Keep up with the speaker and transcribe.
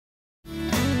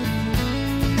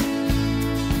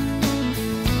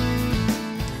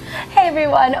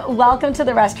everyone, welcome to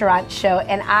the restaurant show,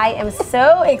 and I am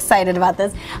so excited about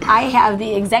this. I have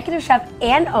the executive chef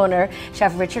and owner,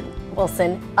 Chef Richard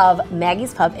Wilson of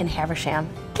Maggie's Pub in Habersham.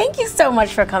 Thank you so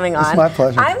much for coming on. It's my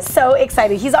pleasure. I'm so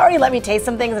excited. He's already let me taste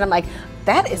some things, and I'm like,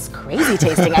 that is crazy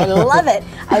tasting. I love it.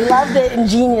 I love the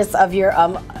ingenious of your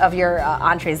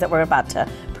entrees that we're about to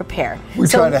prepare. We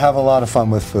try to have a lot of fun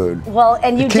with food. Well,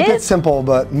 and you Keep did. it simple,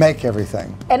 but make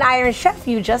everything. An Iron Chef,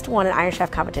 you just won an Iron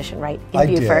Chef competition, right? In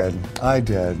Beaufort. I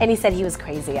did. And he said he was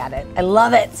crazy at it. I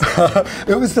love it.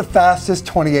 It was the fastest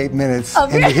 28 minutes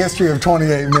in the history of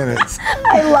 28 minutes.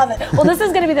 I love it. Well, this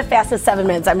is going to be the fastest 7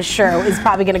 minutes, I'm sure, is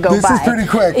probably going to go by. This is pretty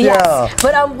quick, yes. yeah.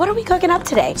 But what are we cooking up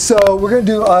today? So we're going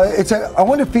to do, I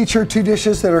want to feature 2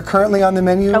 dishes that are currently on the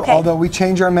menu, although we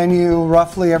change our menu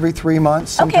roughly every 3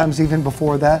 months, sometimes even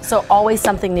before that. So always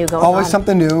something new going on. Always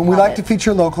something new, and we like to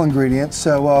feature local ingredients.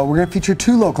 So we're going to feature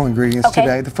 2 local ingredients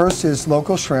today. The first is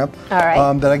local shrimp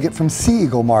that I get from Sea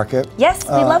Eagle Market. Yes,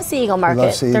 we love Sea Eagle Market. We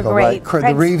love Sea Eagle, They're great.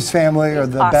 Right? The Reeves family are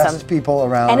the best people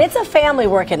around. And it's a family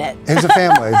working it. It's a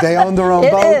family. They own their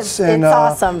own boats. And, it's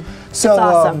awesome. So, it's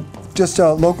awesome. Just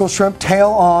a local shrimp, tail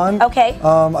on. Okay.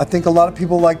 I think a lot of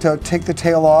people like to take the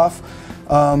tail off.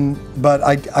 But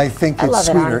I think it's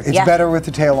sweeter. It's better with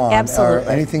the tail on.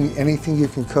 Absolutely. Anything you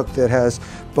can cook that has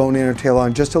bone in or tail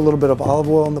on. Just a little bit of olive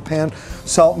oil in the pan,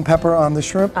 salt and pepper on the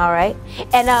shrimp. All right.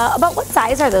 And about what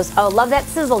size are those? Oh, love that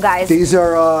sizzle, guys. These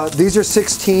are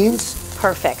 16s.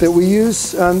 Perfect. That we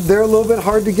use. They're a little bit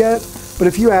hard to get, but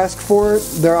if you ask for it,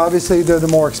 they're the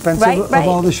more expensive of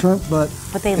all the shrimp. But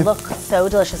they look so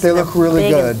delicious. They look really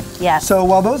good. Yes. So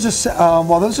while those are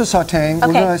sautéing,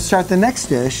 we're going to start the next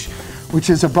dish, which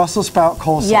is a Brussels sprout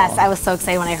coleslaw. Yes, I was so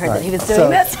excited when I heard that he was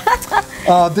doing this.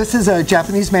 This is a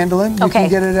Japanese mandolin. You can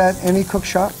get it at any cook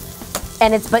shop.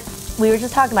 And but we were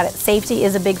just talking about it. Safety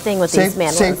is a big thing with these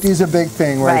mandolins. Safety is a big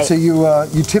thing, right? So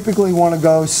you typically want to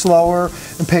go slower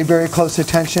and pay very close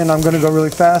attention. I'm going to go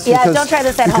really fast. Yeah, don't try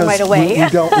this at home right away. We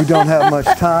don't have much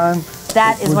time.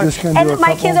 That is what. And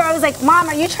my kids are always like, "Mom,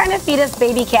 are you trying to feed us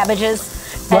baby cabbages?"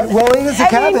 And, well, it is a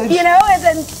cabbage. Mean, you know, and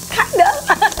then kind of.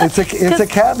 It's a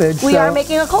cabbage. We are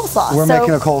making a coleslaw. We're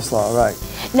making a coleslaw, right?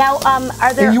 Now,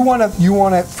 are there? And you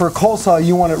want it for coleslaw.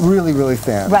 You want it really, really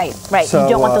thin. Right. So, you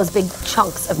don't want those big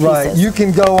chunks of pieces. Right. You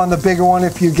can go on the bigger one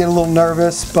if you get a little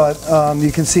nervous, but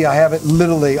you can see I have it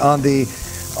literally on the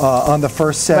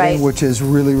first setting, which is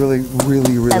really, really,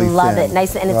 really, really thin. I love it.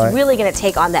 Nice, and it's really going to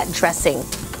take on that dressing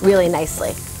really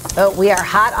nicely. Oh, we are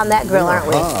hot on that grill, aren't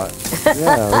we? Hot.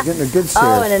 Yeah, we're getting a good sear.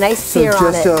 Oh, and a nice sear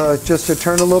on it. Just to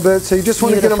turn a little bit. So you just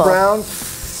want to get them brown.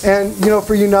 And you know,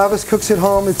 for you novice cooks at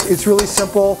home, it's really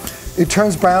simple. It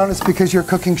turns brown. It's because you're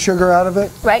cooking sugar out of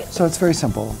it. Right. So it's very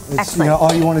simple. Excellent. You know,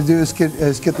 all you want to do is get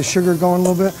the sugar going a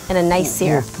little bit. And a nice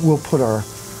sear. We'll put our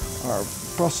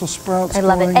Brussels sprouts. I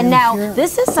love it. And now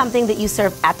this is something that you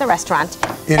serve at the restaurant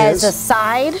as a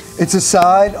side. It's a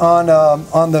side on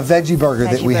the veggie burger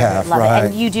that we have. Love it.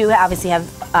 And you do obviously have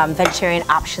vegetarian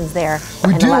options there.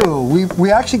 We do. We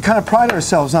actually kind of pride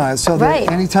ourselves on it. So that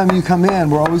anytime you come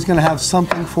in, we're always going to have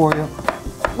something for you.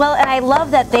 Well, and I love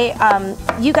that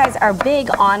you guys are big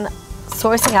on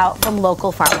sourcing out from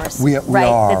local farmers. We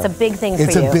are. It's a big thing for you.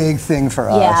 It's a big thing for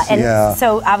us. Yeah, and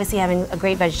so obviously having a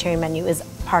great vegetarian menu is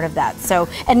part of that. So,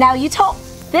 and now you told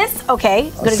this, good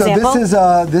example.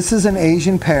 So this is an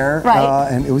Asian pear,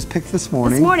 and it was picked this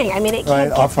morning. This morning, I mean, it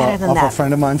can't get better than that. Off a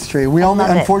friend of mine's tree.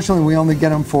 Unfortunately, we only get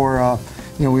them for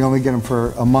we only get them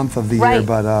for a month of the year,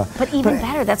 but even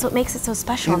better. That's what makes it so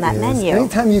special on that menu.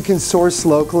 Anytime you can source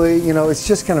locally, you know, it's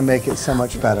just going to make it so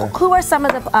much better. Who are some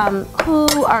of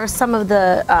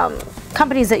the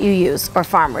companies that you use or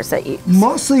farmers that you use?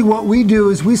 Mostly what we do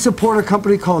is we support a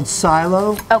company called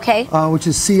Silo, which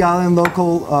is Sea Island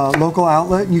local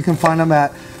outlet. You can find them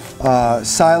at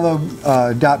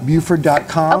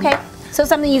silo.beaufort.com. Okay. So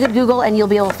something you could Google and you'll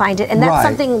be able to find it, and that's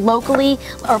something locally,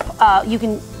 or you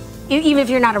can. Even if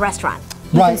you're not a restaurant,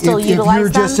 you can still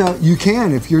utilize them. You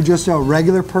can if you're just a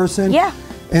regular person. Yeah.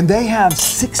 And they have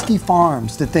 60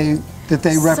 farms that they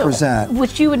represent,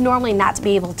 which you would normally not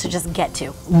be able to just get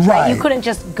to. Right. You couldn't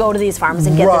just go to these farms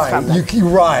and get this from them.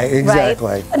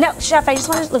 Exactly. Right? Now, Chef, I just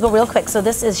wanted to go real quick. So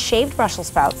this is shaved Brussels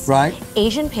sprouts,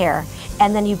 Asian pear,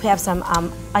 and then you have some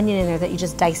onion in there that you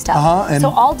just diced up. So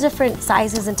all different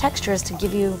sizes and textures to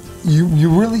give you.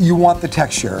 You want the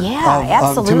texture. Yeah,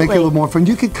 absolutely. To make it a little more fun.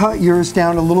 You could cut yours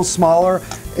down a little smaller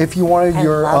if you wanted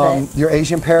your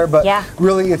Asian pear, but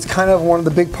really it's kind of one of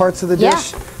the big parts of the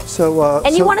dish. So,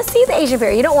 and you want to see the Asian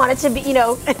pear. You don't want it to be,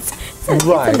 It's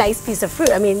a nice piece of fruit.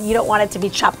 I mean, you don't want it to be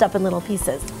chopped up in little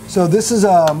pieces. So this is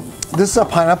a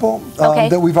pineapple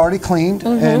that we've already cleaned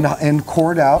and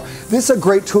cored out. This is a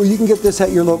great tool. You can get this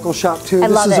at your local shop too.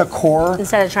 This is a core.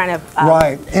 Instead of trying to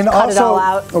and cut also, it all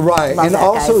out. Right, and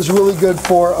also is really good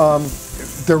for,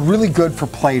 they're really good for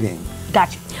plating.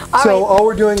 Gotcha. All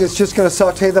we're doing is just going to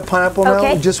saute the pineapple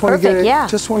now. We just want to get it,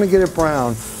 just want to get it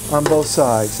brown on both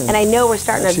sides. And I know we're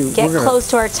starting to get close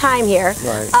to our time here.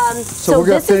 Right. So we're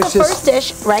this is the first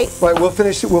dish, right? Right. We'll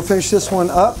finish this one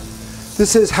up.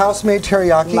 This is house-made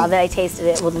teriyaki. Love it. I tasted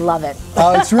it. Would love it.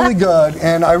 It's really good,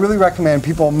 and I really recommend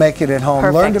people make it at home.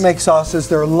 Learn to make sauces.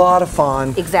 They're a lot of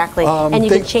fun. Exactly. And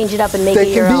you can change it up and make it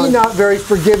your own. They can be not very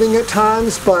forgiving at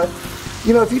times, but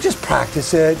you know, if you just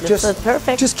practice it,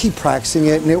 just keep practicing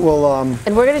it, and it will.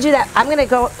 And we're gonna do that. I'm gonna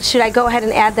go. Should I go ahead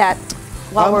and add that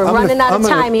while we're running out of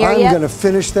time here? I'm gonna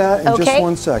finish that in just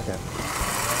 1 second.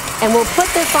 And we'll put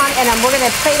this on, and we're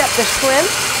gonna plate up the shrimp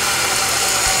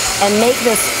and make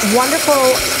this wonderful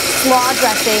slaw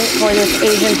dressing for this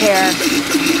Asian pear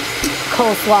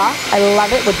coleslaw. I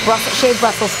love it with shaved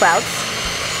Brussels sprouts.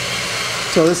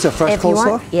 So this is a fresh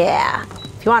coleslaw? Yeah.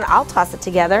 If you want, I'll toss it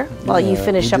together while you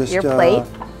finish up your plate.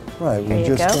 Right,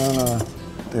 we're just gonna,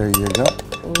 there you go.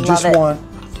 You just want,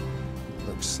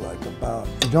 looks like about,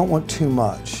 you don't want too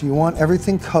much. You want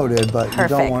everything coated, but you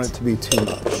don't want it to be too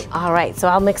much. All right, so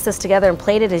I'll mix this together and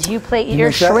plate it as you plate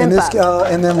your shrimp up.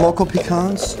 And then local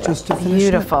pecans, just to finish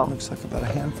Beautiful. It. Looks like about a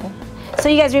handful. So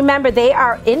you guys remember, they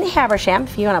are in Habersham,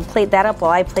 if you want to plate that up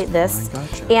while I plate this.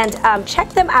 And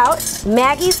check them out,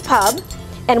 Maggie's Pub.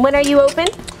 And when are you open?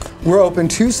 We're open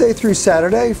Tuesday through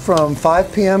Saturday from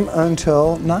 5 p.m.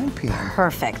 until 9 p.m.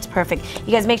 Perfect, perfect.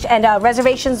 You guys make sure, and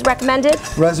reservations recommended?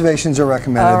 Reservations are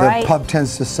recommended. The pub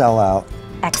tends to sell out.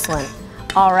 Excellent.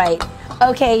 All right.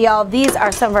 Okay, y'all, these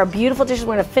are some of our beautiful dishes.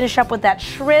 We're going to finish up with that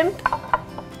shrimp.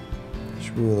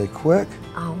 It's really quick.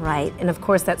 All right, and of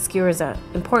course that skewer is an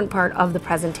important part of the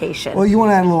presentation. Well, you want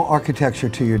to add a little architecture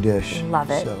to your dish. Love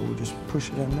it. So we'll just push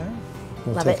it in there.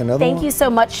 We'll Love take it. another Thank one. you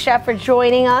so much, Chef, for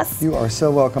joining us. You are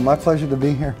so welcome. My pleasure to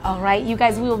be here. All right, you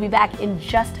guys, we will be back in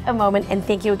just a moment, and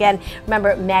thank you again.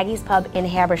 Remember, Maggie's Pub in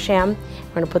Habersham.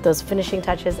 We're going to put those finishing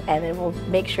touches, and then we'll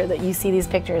make sure that you see these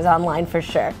pictures online for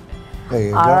sure. There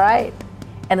you go. All right,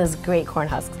 and those great corn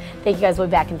husks. Thank you guys. We'll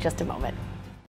be back in just a moment.